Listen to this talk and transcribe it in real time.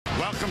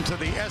Welcome to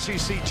the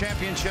SEC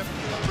Championship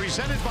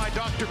presented by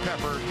Dr.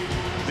 Pepper.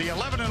 The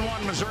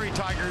 11-1 Missouri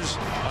Tigers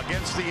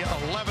against the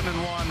 11-1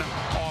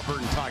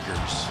 Auburn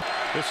Tigers.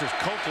 This is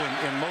Copeland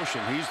in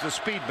motion. He's the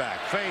speed back.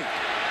 Fake.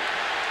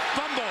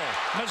 Fumble.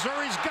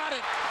 Missouri's got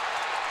it.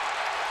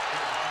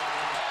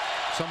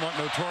 Somewhat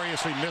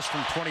notoriously missed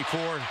from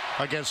 24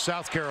 against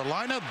South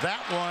Carolina.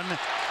 That one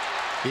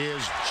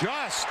is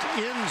just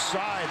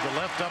inside the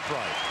left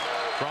upright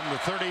from the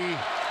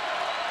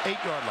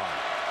 38-yard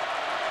line.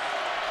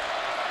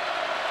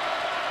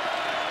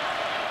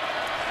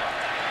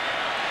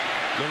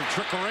 Little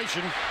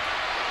trickeration.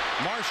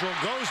 Marshall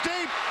goes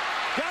deep.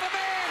 Got him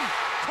in.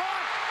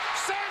 Caught.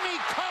 Sammy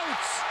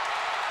Coates.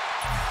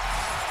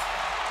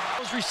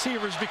 Those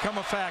receivers become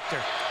a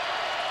factor.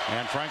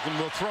 And Franklin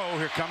will throw.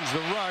 Here comes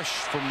the rush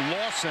from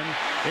Lawson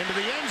into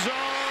the end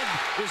zone.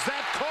 Is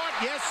that caught?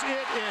 Yes,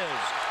 it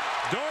is.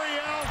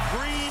 Dorial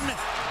Green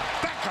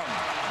Beckham,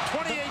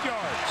 28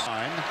 yards.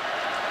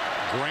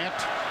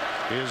 Grant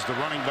is the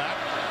running back.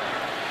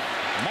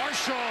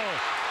 Marshall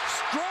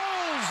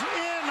strolls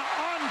in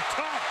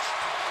untouched.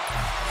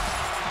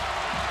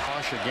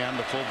 Josh again,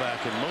 the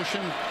fullback in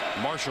motion.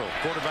 Marshall,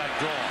 quarterback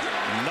draw.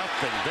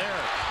 Nothing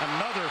there.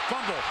 Another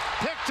fumble.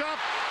 Picked up.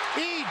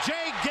 E.J.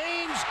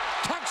 Gaines.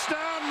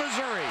 Touchdown,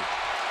 Missouri.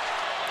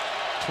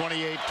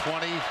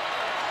 28-20.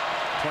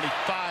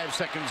 25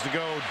 seconds to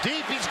go.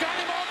 Deep. He's got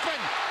him open.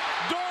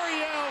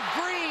 Dorial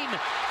Green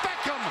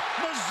Beckham.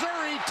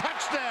 Missouri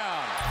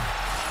touchdown.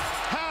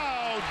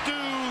 How do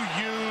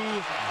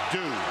you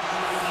do?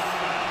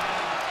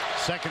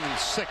 2nd and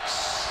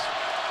 6.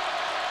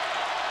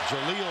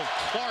 Jaleel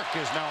Clark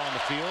is now on the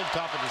field.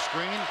 Top of the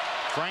screen.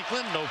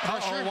 Franklin, no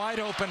pressure. Wide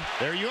open.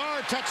 There you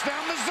are.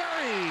 Touchdown,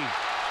 Missouri.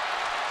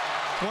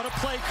 What a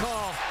play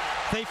call.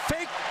 They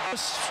faked a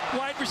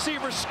wide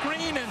receiver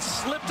screen and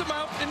slipped him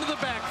out into the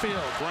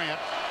backfield. Grant.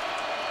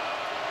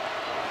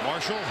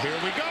 Marshall, here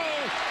we go.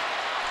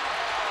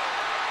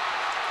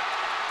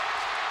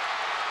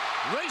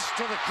 Race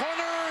to the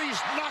corner.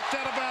 He's knocked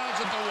out of bounds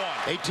at the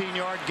 1.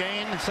 18-yard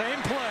gain.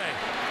 Same play.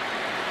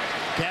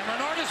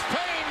 Cameron Artis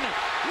Payne.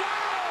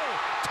 Wow!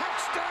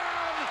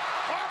 Touchdown,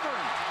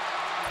 Auburn.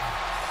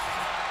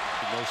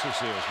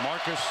 Prognosis is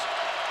Marcus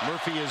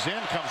Murphy is in,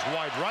 comes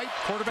wide right.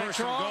 Quarterback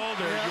First and draw. goal.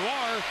 There you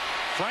are.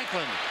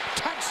 Franklin.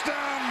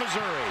 Touchdown,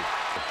 Missouri.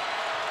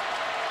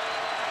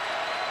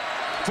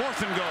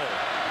 4th and goal.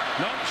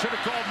 No, should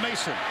have called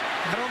Mason.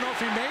 I don't know if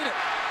he made it.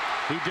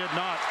 He did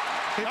not.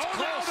 It's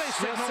close. Now they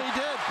signal. Yes, he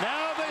did.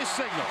 Now they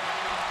signal.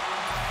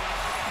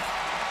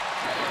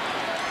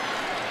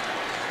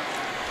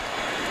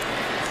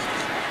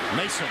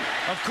 Mason,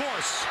 of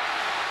course.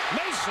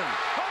 Mason,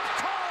 of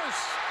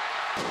course.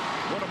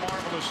 What a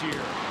marvelous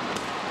year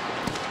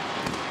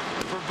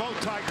for both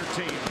Tiger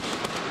teams,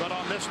 but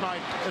on this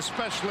night,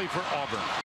 especially for Auburn.